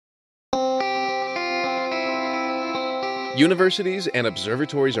Universities and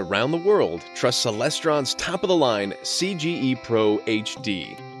observatories around the world trust Celestron's top-of-the-line CGE Pro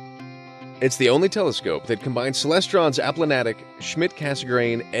HD. It's the only telescope that combines Celestron's aplanatic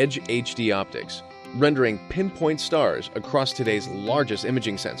Schmidt-Cassegrain Edge HD optics, rendering pinpoint stars across today's largest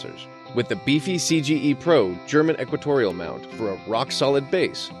imaging sensors, with the beefy CGE Pro German Equatorial mount for a rock-solid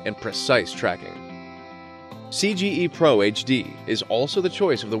base and precise tracking. CGE Pro HD is also the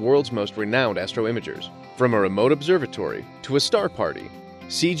choice of the world's most renowned astroimagers. From a remote observatory to a star party,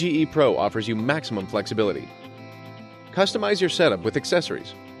 CGE Pro offers you maximum flexibility. Customize your setup with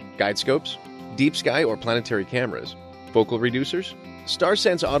accessories, guide scopes, deep sky or planetary cameras, focal reducers,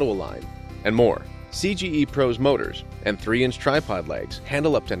 StarSense auto-align, and more. CGE Pro's motors and 3-inch tripod legs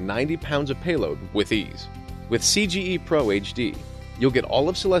handle up to 90 pounds of payload with ease. With CGE Pro HD, you'll get all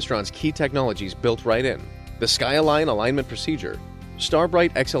of Celestron's key technologies built right in. The Sky-Align alignment procedure,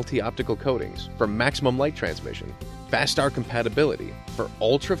 StarBright XLT optical coatings for maximum light transmission, fast-star compatibility for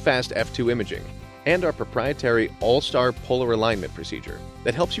ultra-fast f2 imaging, and our proprietary all-star polar alignment procedure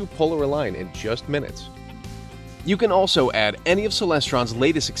that helps you polar align in just minutes. You can also add any of Celestron's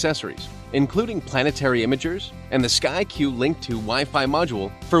latest accessories, including planetary imagers and the SkyQ Link 2 Wi-Fi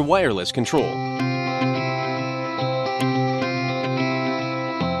module for wireless control.